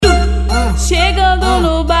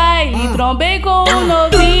trombei com um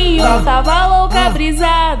novinho. Tava louca,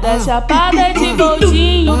 brisada, chapada de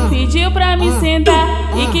boldinho. Pediu pra me sentar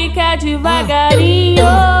e quicar devagarinho.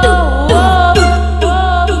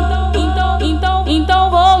 Então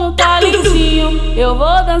vou no talentinho. Eu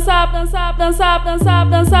vou dançar pra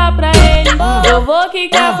ele. Eu vou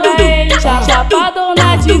quicar pra ele.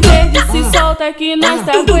 Chapadona de verde, se solta que nós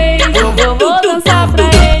tá com ele. Eu vou dançar pra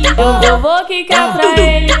ele. Eu vou quicar pra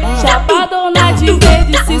ele. Chapadona de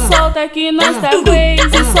verde, se solta que nós tá com ele.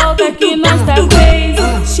 Se solta que nós tá com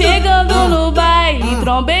ele. Chegando no baile,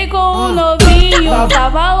 trombei com um novinho.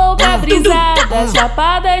 Tava louca, brisada,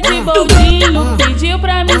 chapada de boldinho. Pediu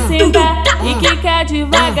pra me sentar e quicar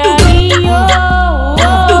devagarinho.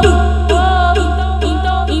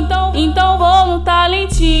 Então vou no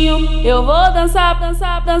talentinho. Eu vou dançar pra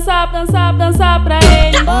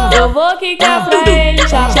ele. Eu vou quicar pra ele.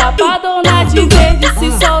 Chapadona de verde,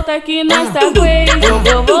 se solta que nós tá com ele.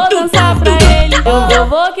 Eu vou dançar pra ele. Eu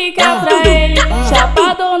vou quicar pra ele.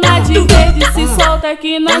 Chapadona de verde, se solta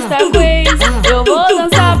que nós tá com ele. Eu vou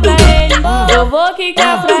dançar pra ele. Eu vou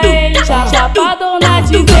quicar pra ele. Chapadona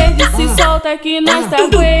de verde, se solta que nós tá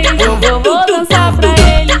com ele. Eu vou dançar pra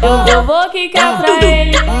ele. Eu vou quicar pra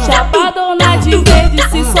ele. Chapadona de verde,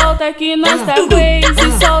 se solta que nós tá com ele.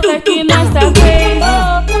 Se solta que nós tá com ele.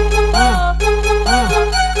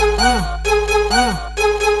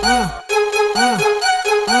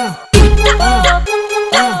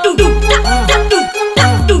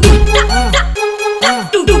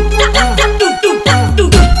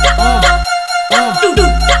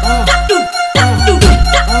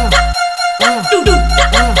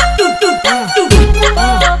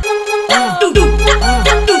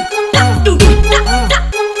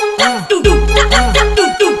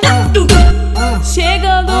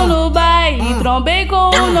 Chegando no baile, trombei com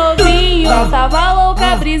um novinho. Tava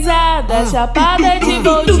louca, brisada, chapada de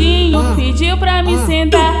boldinho. Pediu pra me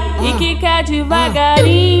sentar e quicar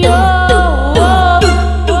devagarinho.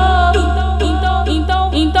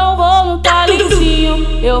 Então vou no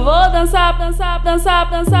talentinho. Eu vou dançar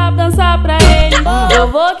pra ele.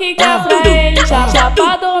 Eu vou quicar pra ele.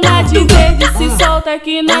 Chapadona de verde, se solta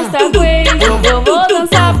que nós tá com ele. Eu vou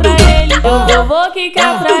dançar pra ele. Eu vou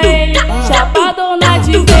quicar pra ele. Chapadona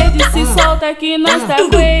de verde, se solta que nós tá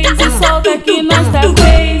com ele. Se solta que nós tá com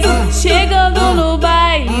ele. Chegando no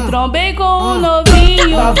baile, trombei com um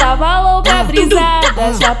novinho. Tava louca,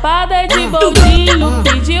 brisada, chapada de boldinho.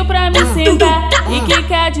 Pediu pra me sentar e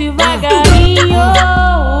quicar devagarinho.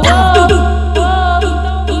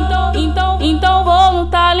 Então vou no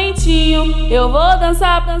talentinho. Eu vou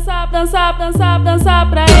dançar pra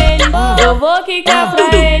ele. Eu vou quicar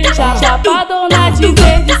pra ele. Chapadona de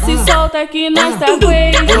verde, se solta que nós tá com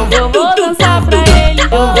ele. Eu vou dançar pra ele.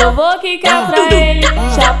 Eu vou quicar pra ele.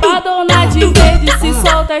 Chapadona de verde, se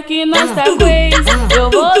solta que nós tá com ele. Eu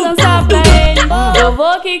vou dançar pra ele. Eu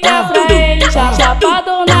vou quicar pra ele.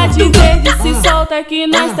 Chapadona de verde, se solta que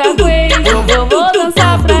nós tá com ele. Eu vou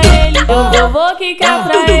dançar pra ele. Eu vou quicar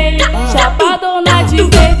pra ele. Chapadona de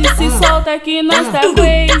verde, se solta que nós tá com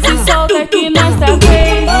ele. Se solta que nós tá com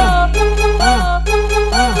ele.